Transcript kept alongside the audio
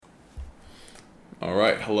All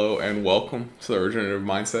right, hello and welcome to the Regenerative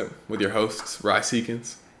Mindset with your hosts, Rye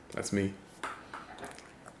Seekins. That's me.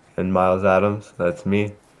 And Miles Adams, that's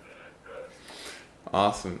me.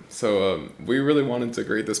 Awesome. So we really wanted to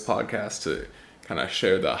create this podcast to kind of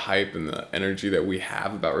share the hype and the energy that we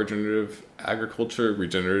have about regenerative agriculture,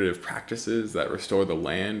 regenerative practices that restore the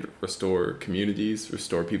land, restore communities,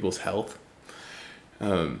 restore people's health.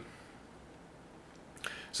 Um,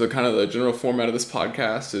 so kind of the general format of this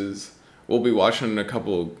podcast is we'll be watching a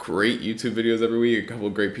couple great YouTube videos every week, a couple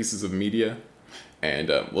great pieces of media, and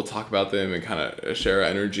we'll talk about them and kind of share our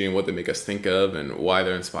energy and what they make us think of and why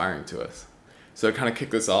they're inspiring to us. So to kind of kick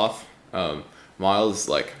this off, Miles,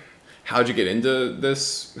 like, how'd you get into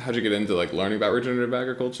this? How'd you get into like learning about regenerative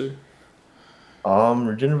agriculture?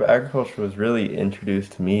 Regenerative agriculture was really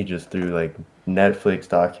introduced to me just through like Netflix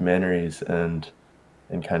documentaries and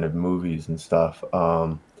kind of movies and stuff.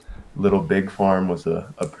 Little Big Farm was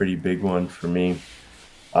a pretty big one for me.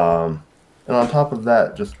 Um, and on top of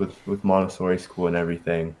that, just with Montessori school and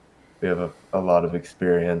everything, we have a lot of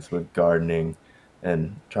experience with gardening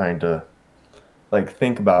and trying to like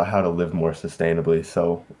think about how to live more sustainably.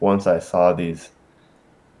 So once I saw these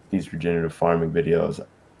regenerative farming videos,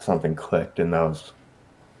 something clicked, and that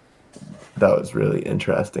was really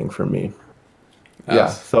interesting for me. Yeah.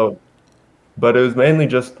 Abs- So, but it was mainly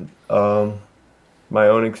just um, my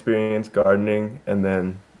own experience gardening, and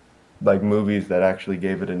then like movies that actually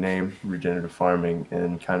gave it a name, regenerative farming,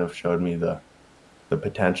 and kind of showed me the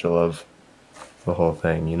potential of the whole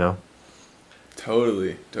thing. You know.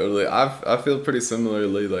 totally, totally. I feel pretty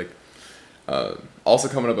similarly. Like, also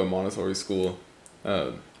coming up at Montessori school,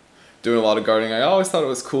 uh, doing a lot of gardening. I always thought it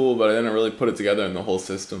was cool, but I didn't really put it together in the whole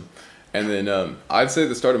system. And then I'd say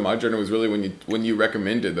the start of my journey was really when you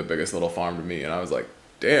recommended the biggest little farm to me, and I was like,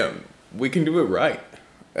 damn, we can do it right.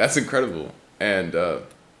 That's incredible. And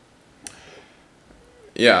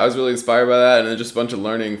yeah, I was really inspired by that, and then just a bunch of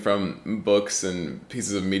learning from books and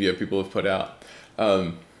pieces of media people have put out.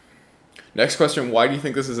 Um, Next question: why do you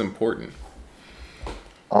think this is important?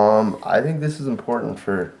 I think this is important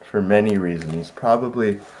for many reasons.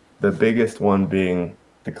 Probably the biggest one being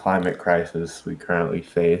the climate crisis we currently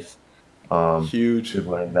face. Huge. We've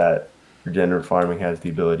learned that regenerative farming has the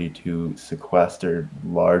ability to sequester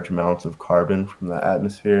large amounts of carbon from the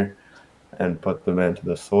atmosphere and put them into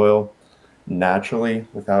the soil naturally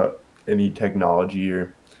without any technology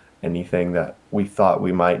or anything that we thought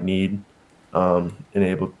we might need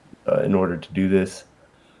in order to do this.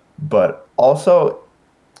 But also,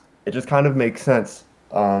 it just kind of makes sense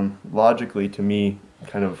logically to me,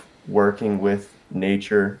 kind of working with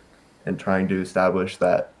nature and trying to establish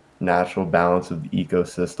that natural balance of the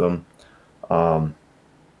ecosystem. Um,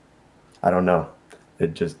 I don't know.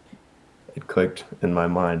 It just it clicked in my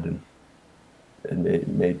mind and it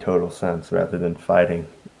made total sense rather than fighting.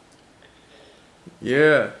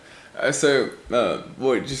 Yeah.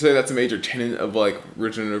 Would you say that's a major tenet of like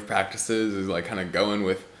regenerative practices? Is like kind of going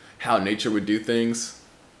with how nature would do things?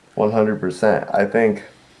 100%. I think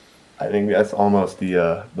that's almost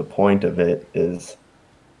the point of it is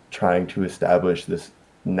trying to establish this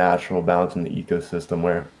natural balance in the ecosystem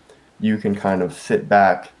where you can kind of sit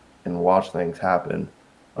back and watch things happen.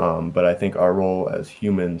 But I think our role as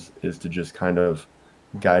humans is to just kind of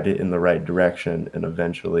guide it in the right direction, and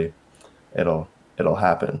eventually it'll it'll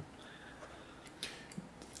happen.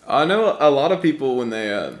 I know a lot of people when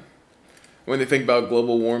they think about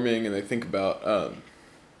global warming and they think about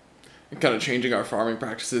kind of changing our farming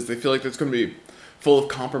practices, they feel like it's going to be full of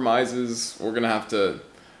compromises. We're going to have to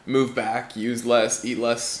move back, use less, eat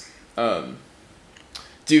less.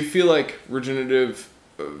 Do you feel like regenerative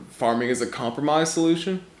farming is a compromise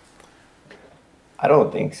solution? I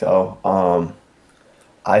don't think so.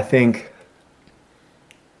 I think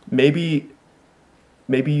maybe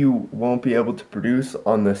maybe you won't be able to produce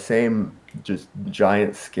on the same just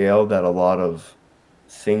giant scale that a lot of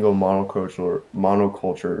single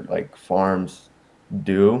monoculture like farms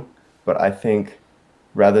do, but I think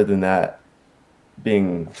rather than that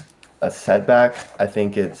being a setback, I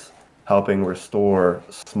think it's helping restore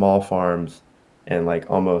small farms and like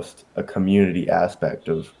almost a community aspect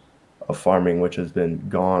of farming which has been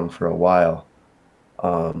gone for a while,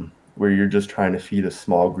 where you're just trying to feed a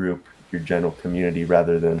small group, your general community,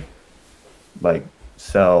 rather than like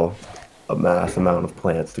sell a mass amount of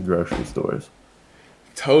plants to grocery stores.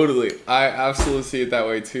 Totally. I absolutely see it that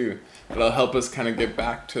way too. It'll help us kind of get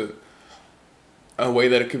back to a way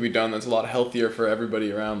that it could be done that's a lot healthier for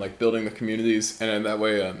everybody around, like building the communities, and in that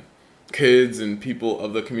way, kids and people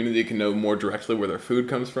of the community can know more directly where their food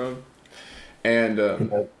comes from. And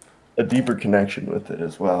And a deeper connection with it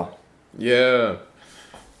as well. yeah,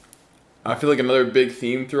 I feel like another big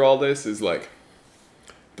theme through all this is like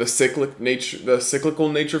the cyclical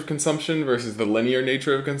nature of consumption versus the linear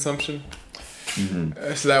nature of consumption. Hmm.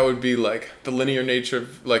 So that would be like the linear nature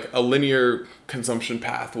of like a linear consumption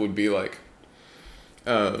path would be like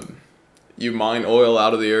um, you mine oil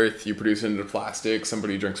out of the earth, you produce it into plastic,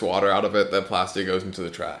 somebody drinks water out of it, that plastic goes into the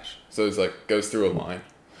trash. So it's like goes through a line.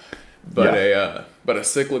 But Yeah, a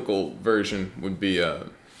cyclical version would be you're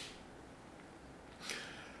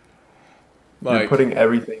like putting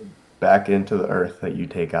everything back into the earth that you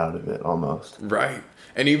take out of it almost. right,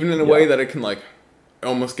 and even in a way Yeah. that it can like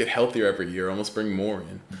almost get healthier every year, almost bring more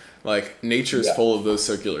in. Like nature's Yeah. full of those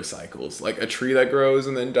circular cycles. Like a tree that grows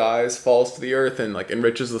and then dies, falls to the earth, and like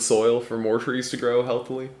enriches the soil for more trees to grow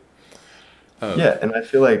healthily. Um, Yeah, and I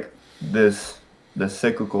feel like the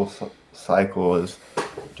cyclical cycle is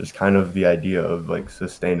just kind of the idea of like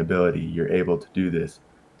sustainability. You're able to do this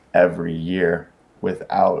every year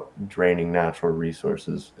without draining natural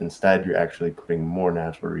resources. Instead, you're actually putting more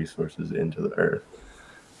natural resources into the earth.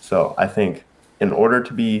 So I think in order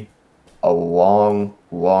to be a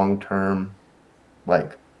long-term,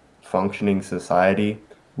 like functioning society,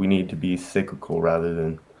 we need to be cyclical rather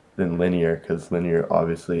than linear, because linear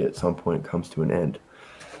obviously at some point comes to an end.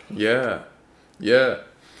 yeah, yeah.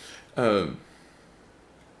 Um,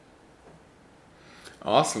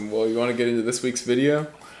 awesome. Well, you want to get into this week's video?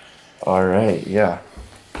 All right, yeah.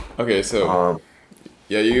 Okay, so Um,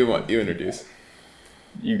 yeah, you introduce.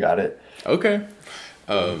 you got it. Okay.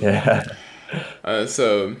 Um, Yeah.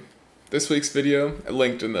 so this week's video,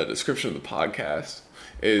 linked in the description of the podcast,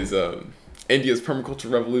 is India's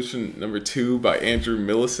Permaculture Revolution #2 by Andrew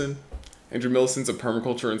Millison. Andrew Millison's a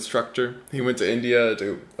permaculture instructor. He went to India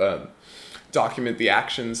to document the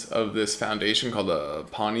actions of this foundation called the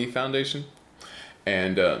Pawnee Foundation,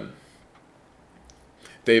 and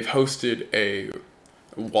they've hosted a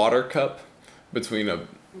water cup between a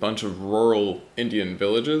bunch of rural Indian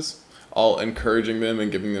villages, all encouraging them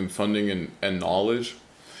and giving them funding and knowledge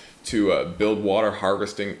to build water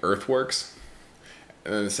harvesting earthworks.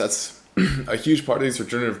 And that's a huge part of these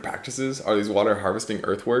regenerative practices are these water harvesting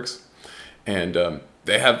earthworks. And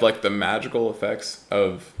they have like the magical effects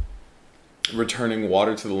of returning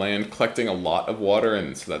water to the land, collecting a lot of water,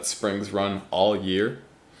 and so that springs run all year.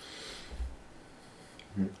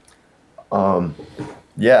 Um,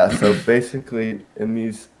 yeah, so basically in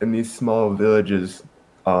these small villages,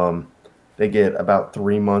 um, they get about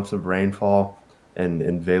 3 months of rainfall, and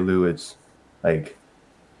in Velu it's like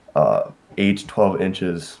 8 to 12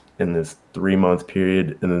 inches in this 3 month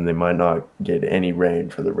period, and then they might not get any rain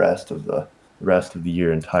for the rest of the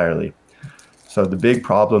year entirely. So the big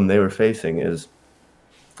problem they were facing is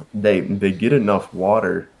they get enough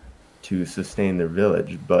water to sustain their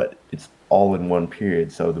village, but it's all in one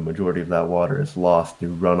period, so the majority of that water is lost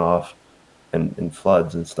through runoff and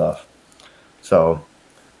floods and stuff. So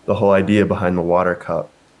the whole idea behind the water cup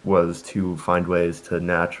was to find ways to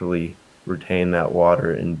naturally retain that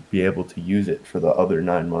water and be able to use it for the other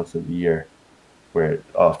 9 months of the year where it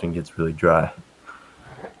often gets really dry.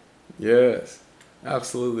 Yes,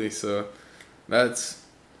 absolutely. So that's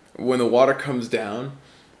when the water comes down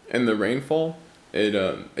in the rainfall. It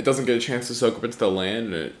doesn't get a chance to soak up into the land,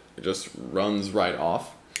 and it just runs right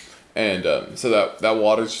off. And so that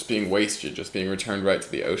water is just being wasted, just being returned right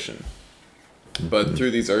to the ocean. But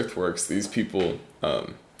through these earthworks, these people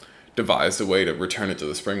devised a way to return it to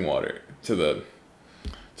the spring water, to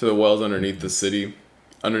the wells underneath the city,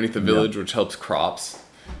 underneath the Yeah. village, which helps crops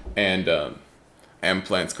and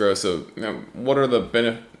plants grow. So, what are the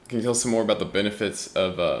benefits? Can you tell us some more about the benefits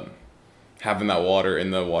of having that water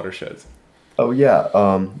in the watersheds? Oh yeah.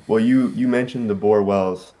 Well, you mentioned the bore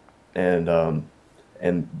wells and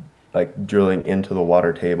like drilling into the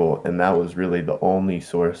water table, and that was really the only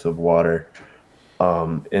source of water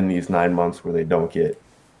in these 9 months where they don't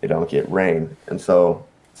get rain. And so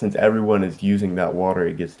since everyone is using that water,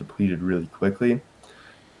 it gets depleted really quickly.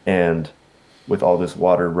 And with all this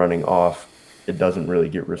water running off, it doesn't really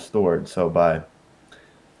get restored. So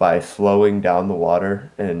by slowing down the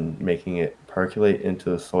water and making it percolate into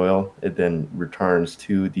the soil, it then returns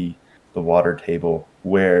to the water table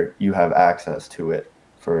where you have access to it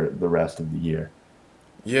for the rest of the year.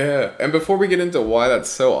 Yeah, and before we get into why that's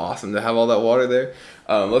so awesome to have all that water there,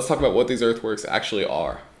 let's talk about what these earthworks actually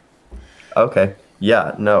are. Okay.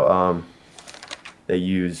 Yeah, no, they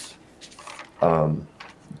use um,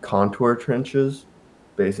 contour trenches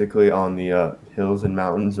basically on the hills and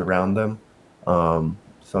mountains around them,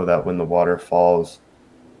 so that when the water falls,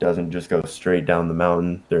 it doesn't just go straight down the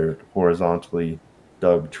mountain. They're horizontally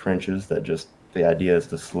dug trenches that just the idea is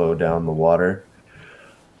to slow down the water.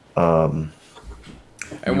 Um,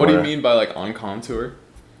 And You what do you wanna mean by like on contour?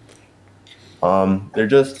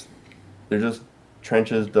 they're just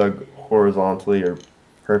trenches dug horizontally or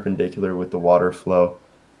perpendicular with the water flow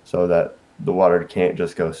so that the water can't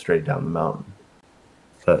just go straight down the mountain.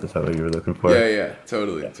 Is that what you were looking Yeah, for? yeah,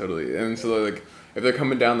 totally, Yeah. totally. And so like if they're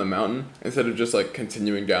coming down the mountain, instead of just like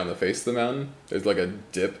continuing down the face of the mountain, there's like a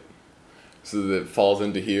dip so that it falls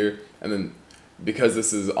into here, and then because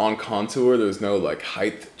this is on contour, there's no like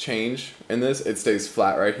height change in this. It stays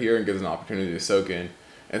flat right here and gives an opportunity to soak in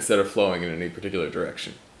instead of flowing in any particular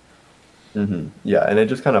direction. Yeah, and it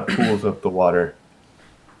just kind of pools up the water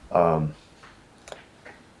um,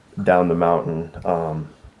 down the mountain,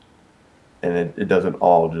 and it doesn't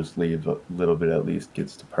all just leave a little bit. At least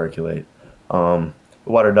gets to percolate.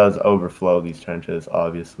 The water does overflow these trenches,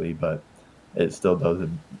 obviously, but it still does a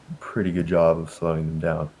pretty good job of slowing them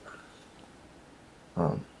down.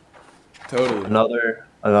 Um, Totally.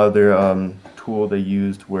 another tool they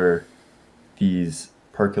used were these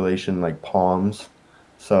percolation like palms.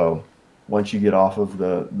 So once you get off of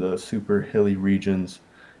the super hilly regions,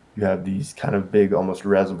 you have these kind of big, almost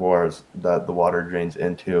reservoirs that the water drains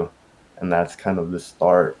into, and that's kind of the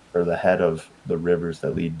start or the head of the rivers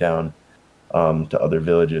that lead down to other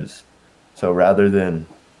villages. So rather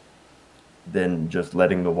than just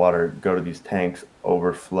letting the water go to these tanks,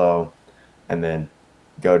 overflow, and then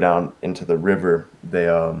go down into the river, they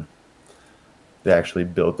actually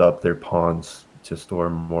built up their ponds to store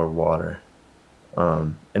more water.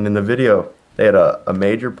 And in the video, they had a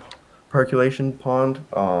major percolation pond,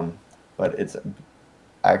 but it's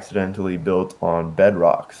accidentally built on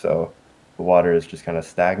bedrock, so the water is just kind of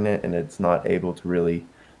stagnant and it's not able to really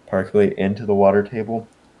percolate into the water table.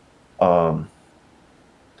 Um,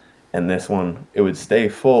 and this one, it would stay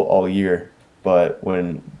full all year, but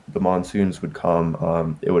when the monsoons would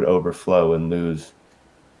come, it would overflow and lose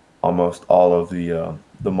almost all of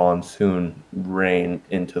the monsoon rain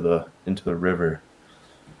into the river.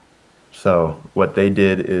 So what they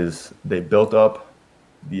did is they built up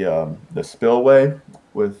the spillway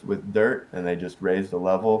with dirt, and they just raised the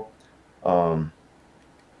level. Um,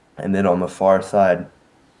 and then on the far side,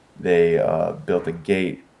 they built a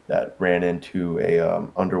gate that ran into a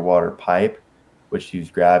underwater pipe, which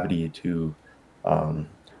used gravity to um,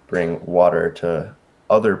 bring water to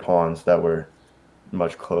other ponds that were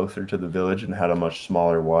much closer to the village and had a much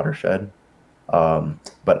smaller watershed,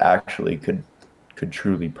 but actually could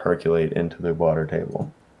truly percolate into the water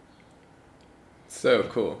table. So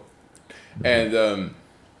cool. And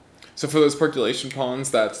so for those percolation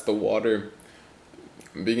ponds, that's the water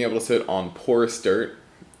being able to sit on porous dirt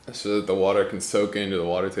so that the water can soak into the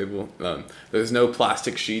water table. There's no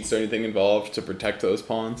plastic sheets or anything involved to protect those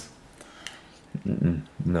ponds.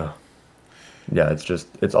 No, yeah,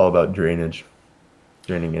 it's all about drainage,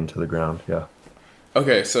 draining into the ground. Yeah.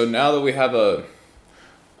 Okay, so now that we have a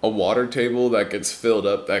water table that gets filled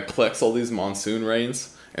up that collects all these monsoon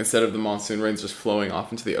rains instead of the monsoon rains just flowing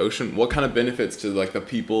off into the ocean, what kind of benefits do like the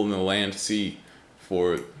people and the land see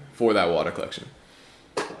for that water collection?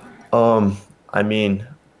 Um, I mean,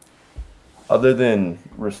 other than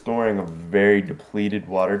restoring a very depleted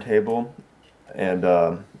water table, and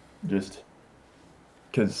just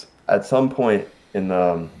because at some point in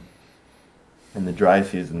the dry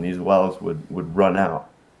season, these wells would run out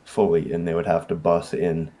fully, and they would have to bus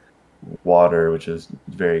in water, which is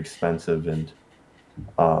very expensive and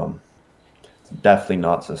um, definitely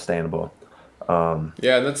not sustainable. Um,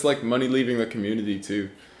 Yeah, and that's like money leaving the community too.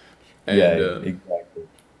 yeah, And exactly.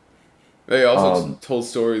 they also Um, told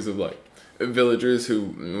stories of like villagers who,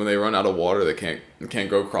 when they run out of water, they can't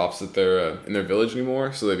grow crops at their in their village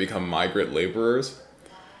anymore, so they become migrant laborers,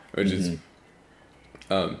 which is mhm.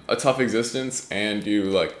 a tough existence, and you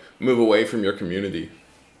like move away from your community.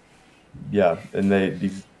 Yeah, and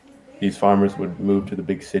these farmers would move to the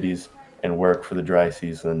big cities and work for the dry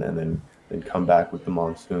season, and then come back with the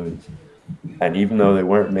monsoons. And even though they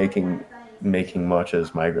weren't making much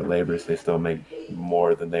as migrant laborers, they still make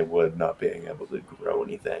more than they would not being able to grow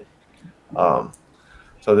anything. Um,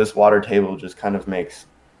 so this water table just kind of makes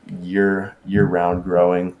year round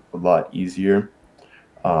growing a lot easier,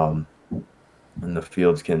 um, and the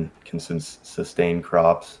fields can sustain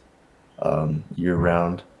crops year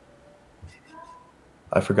round.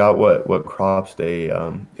 I forgot what crops they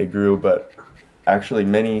grew, but actually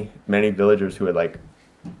many villagers who had like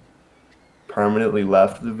permanently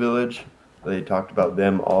left the village, they talked about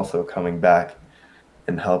them also coming back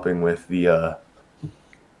and helping with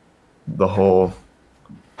the whole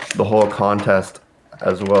the whole contest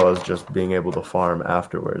as well as just being able to farm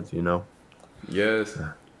afterwards, you know. Yes,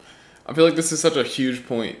 I feel like this is such a huge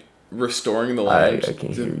point. Restoring the I land I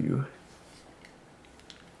can hear to you.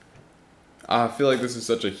 I feel like this is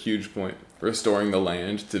such a huge point. Restoring the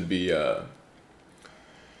land to be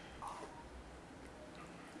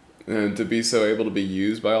so able to be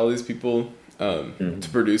used by all these people, to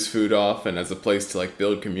Mhm. produce food off and as a place to like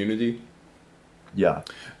build community. Yeah.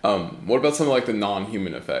 What about some of like the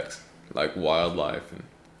non-human effects, like wildlife and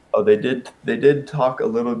Oh, they did talk a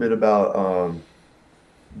little bit about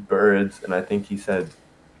birds, and I think he said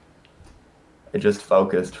it just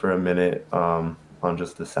focused for a minute on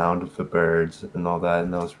just the sound of the birds and all that,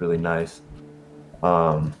 and that was really nice.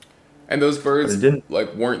 Um, and those but it birds didn't.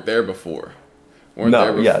 like weren't there before, weren't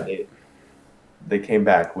there No, yeah, before. they came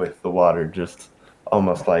back with the water, just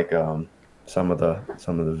almost like some of the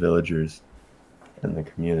villagers in the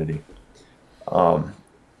community. Um,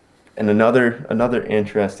 and another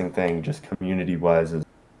interesting thing, just community wise, is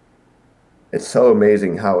it's so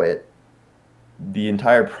amazing how it the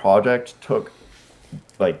entire project took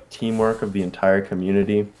like teamwork of the entire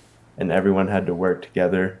community, and everyone had to work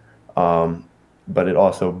together. But it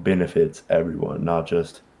also benefits everyone, not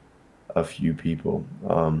just a few people.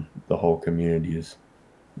 The whole community is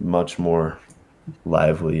much more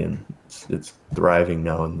lively, and it's thriving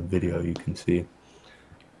now. In the video, you can see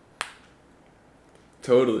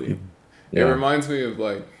Totally. people. It Yeah, reminds me of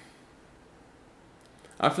like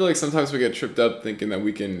I feel like sometimes we get tripped up thinking that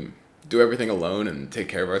we can do everything alone and take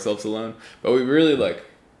care of ourselves alone, but we really like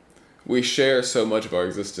we share so much of our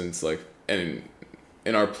existence like in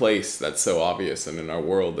our place that's so obvious and in our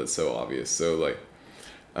world that's so obvious. So like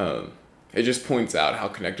um, it just points out how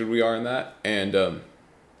connected we are in that and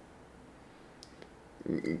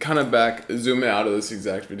kind of back zooming out of this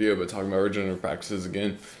exact video but talking about regenerative practices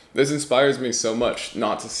again. This inspires me so much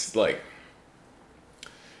not to like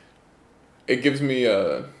it gives me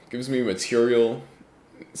material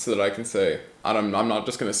so that I can say I'm not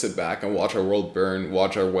just gonna sit back and watch our world burn,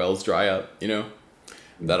 watch our wells dry up, you know.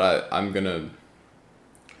 That I'm gonna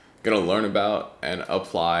learn about and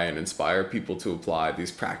apply and inspire people to apply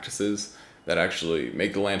these practices that actually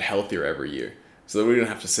make the land healthier every year, so that we don't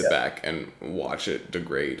have to sit yeah. back and watch it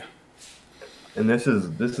degrade. And this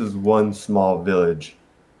is one small village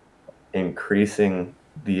increasing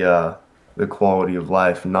the quality of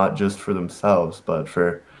life, not just for themselves, but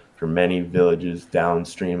for many villages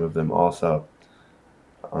downstream of them also.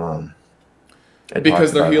 Um, it Because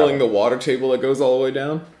talks they're about healing how, the water table that goes all the way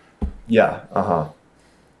down. yeah,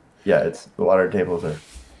 yeah, it's the water tables are,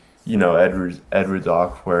 Edwards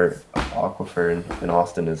aquifer in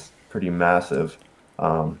Austin is pretty massive.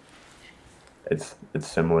 Um, it's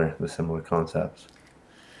similar, the similar concepts,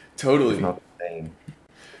 if Totally. not the same.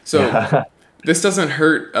 So Yeah. this doesn't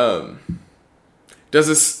hurt. Does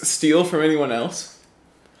this steal from anyone else?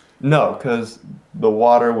 No, because the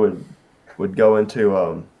water would go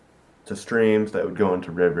into to streams that would go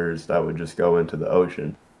into rivers that would just go into the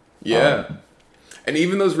ocean. Yeah. Um, And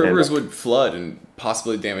even those and rivers would flood and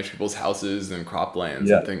possibly damage people's houses and croplands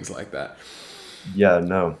yeah, and things like that. yeah,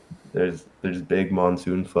 no, there's big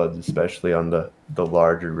monsoon floods, especially on the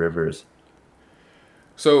larger rivers.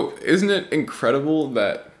 So isn't it incredible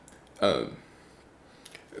that um,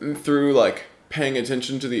 through like paying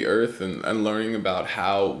attention to the earth and learning about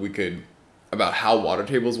how water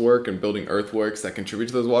tables work and building earthworks that contribute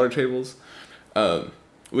to those water tables, um,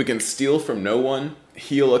 we can steal from no one,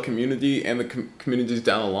 heal a community and the communities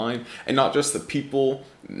down the line, and not just the people,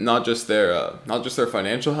 not just their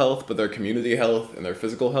financial health, but their community health and their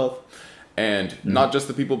physical health, and Mhm. not just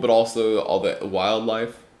the people, but also all the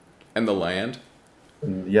wildlife and the land.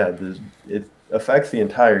 And yeah, it affects the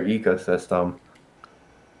entire ecosystem.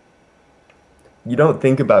 You don't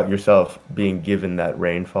think about yourself being given that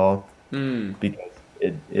rainfall Hmm. because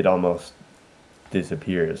it almost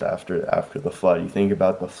disappears after the flood. You think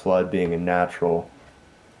about the flood being a D- natural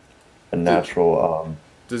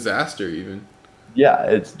disaster even. yeah,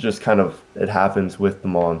 it's just kind of it happens with the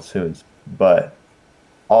monsoons, but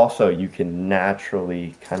also you can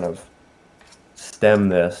naturally kind of stem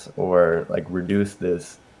this or like reduce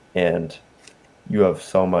this, and you have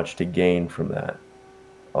so much to gain from that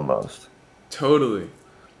almost. Totally.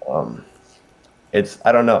 Um, it's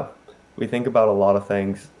I don't know. We think about a lot of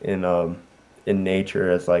things in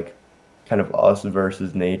nature as like kind of us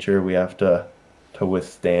versus nature. We have to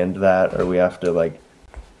withstand that, or we have to like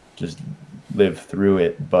just live through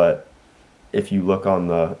it. But if you look on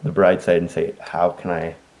the bright side and say, how can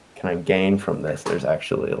I gain from this? There's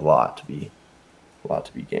actually a lot to be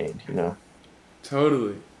gained, you know?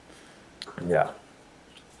 Totally. Yeah.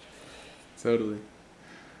 Totally.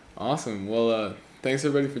 Awesome. Well, thanks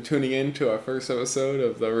everybody for tuning in to our first episode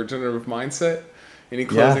of the Regenerative Mindset. Any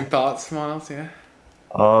closing Yeah. thoughts, Miles? Yeah.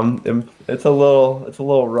 It's a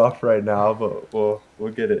little rough right now, but we'll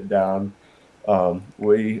get it down.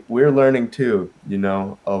 We're learning too, you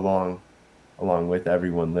know, along with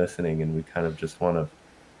everyone listening, and we kind of just want to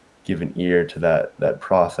give an ear to that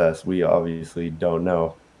process. We obviously don't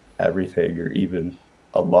know everything or even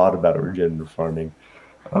a lot about regenerative farming,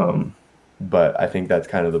 um, but I think that's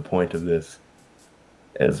kind of the point of this,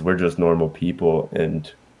 is we're just normal people,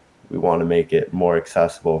 and we want to make it more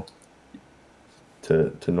accessible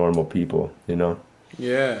to normal people, you know?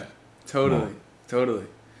 Yeah, Yeah. totally, totally.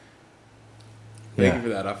 Thank you Yeah. for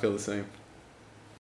that. I feel the same.